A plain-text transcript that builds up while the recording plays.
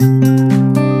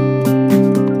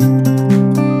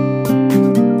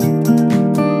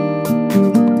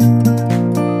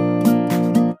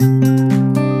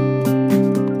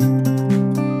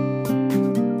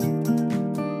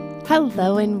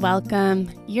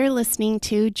You're listening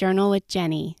to Journal with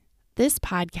Jenny. This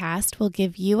podcast will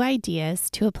give you ideas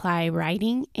to apply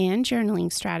writing and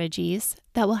journaling strategies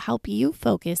that will help you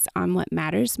focus on what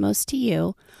matters most to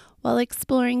you while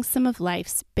exploring some of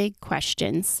life's big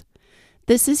questions.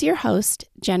 This is your host,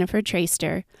 Jennifer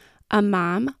Traister, a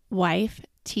mom, wife,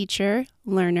 teacher,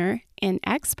 learner, and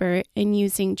expert in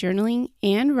using journaling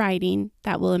and writing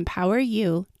that will empower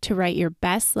you to write your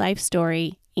best life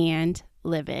story and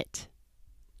live it.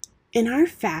 In our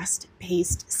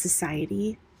fast-paced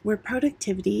society, where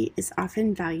productivity is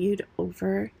often valued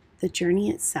over the journey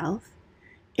itself,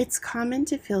 it's common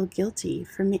to feel guilty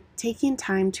for taking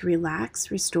time to relax,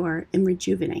 restore, and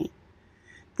rejuvenate.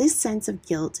 This sense of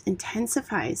guilt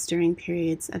intensifies during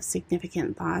periods of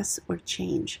significant loss or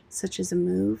change, such as a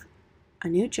move, a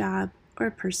new job, or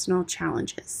personal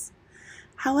challenges.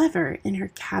 However, in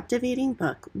her captivating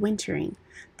book, Wintering: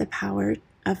 The Power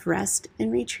of Rest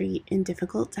and Retreat in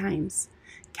Difficult Times,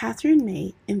 Katherine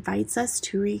May invites us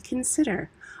to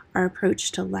reconsider our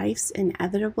approach to life's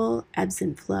inevitable ebbs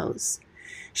and flows.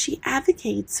 She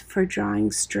advocates for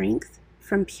drawing strength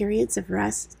from periods of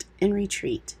rest and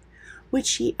retreat, which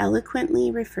she eloquently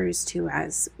refers to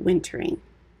as wintering.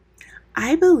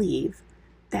 I believe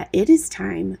that it is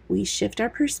time we shift our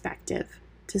perspective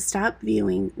to stop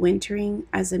viewing wintering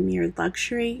as a mere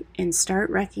luxury and start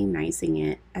recognizing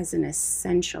it as an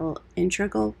essential,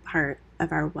 integral part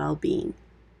of our well-being.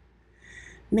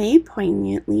 May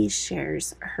poignantly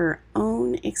shares her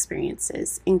own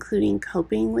experiences, including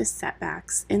coping with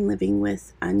setbacks and living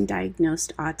with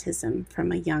undiagnosed autism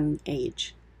from a young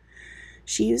age.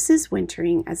 She uses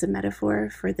wintering as a metaphor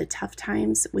for the tough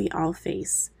times we all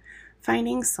face,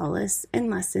 finding solace and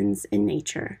lessons in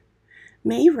nature.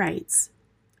 May writes,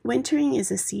 "Wintering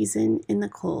is a season in the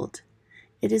cold.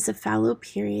 It is a fallow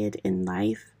period in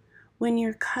life when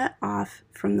you're cut off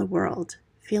from the world,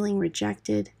 feeling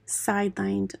rejected,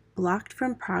 sidelined, blocked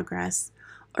from progress,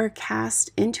 or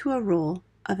cast into a role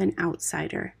of an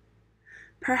outsider.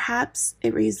 Perhaps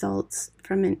it results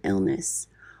from an illness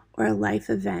or a life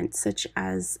event such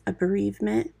as a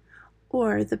bereavement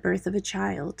or the birth of a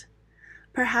child.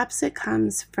 Perhaps it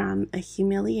comes from a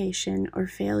humiliation or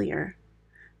failure.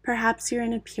 Perhaps you're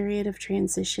in a period of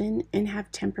transition and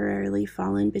have temporarily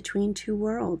fallen between two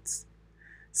worlds.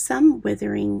 Some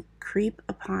withering creep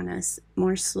upon us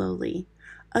more slowly,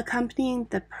 accompanying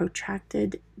the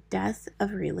protracted death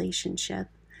of a relationship,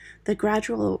 the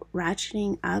gradual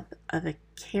ratcheting up of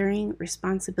caring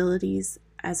responsibilities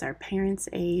as our parents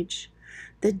age,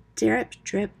 the drip,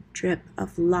 drip, drip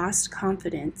of lost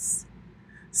confidence.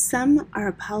 Some are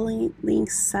appallingly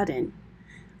sudden,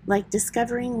 like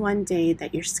discovering one day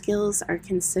that your skills are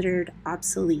considered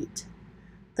obsolete.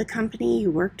 The company you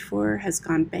worked for has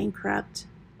gone bankrupt,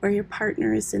 or your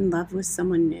partner is in love with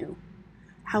someone new.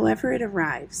 However it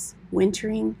arrives,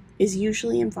 wintering is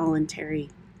usually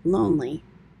involuntary, lonely,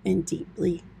 and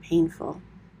deeply painful."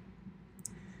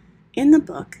 In the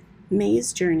book,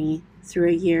 May's journey through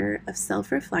a year of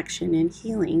self-reflection and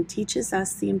healing teaches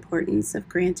us the importance of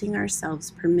granting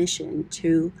ourselves permission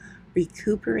to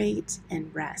recuperate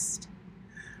and rest.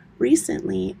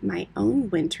 Recently, my own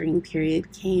wintering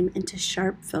period came into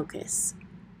sharp focus.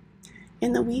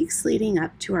 In the weeks leading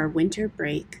up to our winter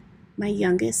break, my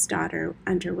youngest daughter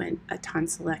underwent a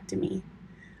tonsillectomy.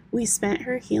 We spent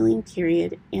her healing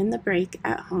period and the break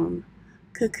at home,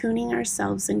 cocooning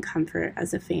ourselves in comfort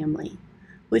as a family,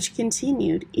 which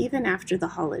continued even after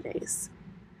the holidays.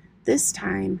 This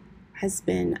time has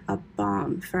been a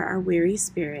balm for our weary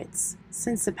spirits,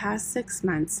 since the past 6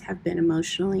 months have been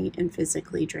emotionally and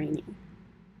physically draining.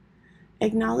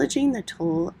 Acknowledging the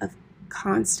toll of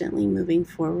constantly moving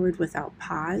forward without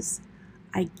pause,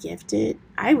 I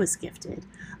was gifted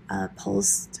a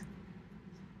pulsed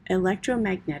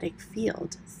electromagnetic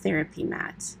field therapy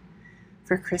mat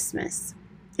for Christmas.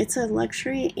 It's a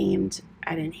luxury aimed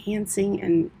at enhancing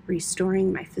and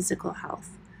restoring my physical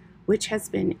health, which has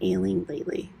been ailing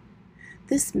lately.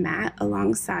 This mat,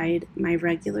 alongside my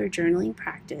regular journaling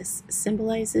practice,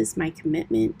 symbolizes my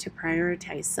commitment to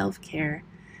prioritize self-care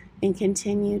and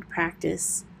continued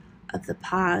practice of the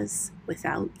pause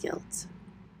without guilt.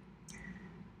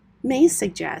 May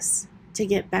suggests, to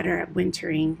get better at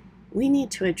wintering, we need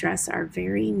to address our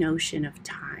very notion of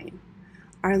time.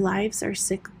 Our lives are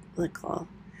cyclical.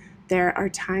 There are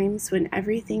times when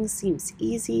everything seems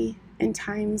easy and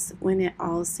times when it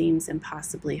all seems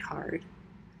impossibly hard.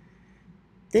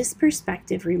 This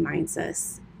perspective reminds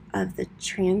us of the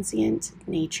transient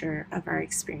nature of our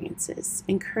experiences,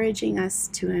 encouraging us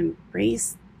to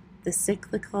embrace the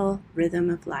cyclical rhythm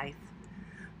of life.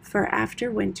 For after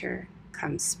winter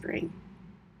comes spring.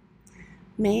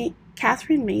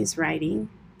 Katherine May's writing,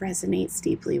 resonates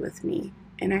deeply with me,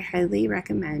 and I highly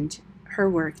recommend her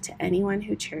work to anyone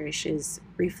who cherishes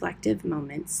reflective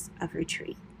moments of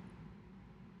retreat.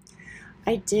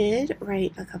 I did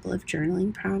write a couple of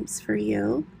journaling prompts for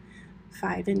you,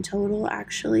 5 in total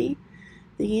actually.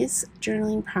 These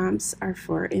journaling prompts are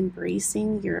for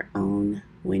embracing your own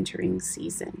wintering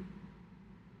season.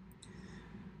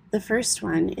 The first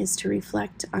one is to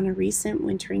reflect on a recent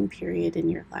wintering period in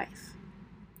your life.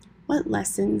 What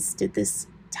lessons did this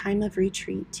time of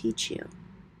retreat teach you?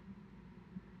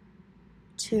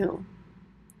 2,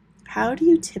 how do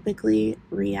you typically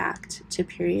react to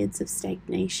periods of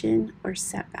stagnation or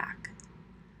setback?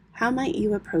 How might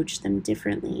you approach them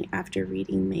differently after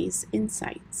reading May's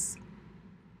insights?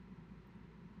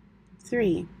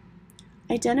 3,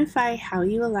 identify how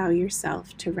you allow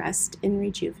yourself to rest and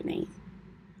rejuvenate.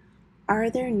 Are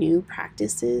there new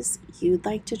practices you'd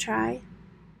like to try?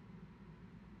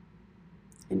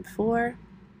 And 4,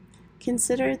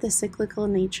 consider the cyclical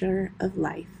nature of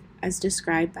life as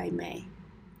described by May.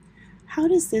 How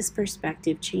does this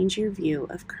perspective change your view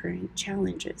of current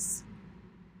challenges?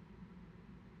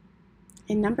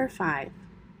 And number 5,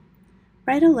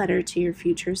 write a letter to your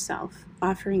future self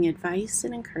offering advice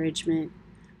and encouragement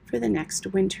for the next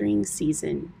wintering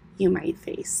season you might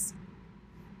face.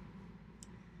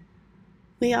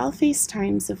 We all face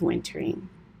times of wintering.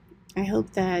 I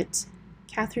hope that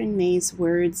Katherine May's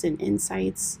words and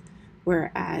insights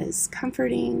were as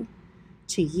comforting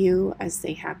to you as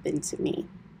they have been to me.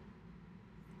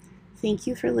 Thank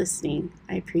you for listening.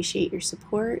 I appreciate your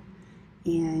support,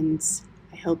 and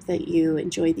I hope that you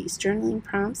enjoy these journaling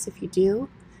prompts. If you do,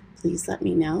 please let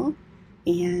me know,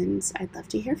 and I'd love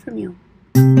to hear from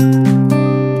you.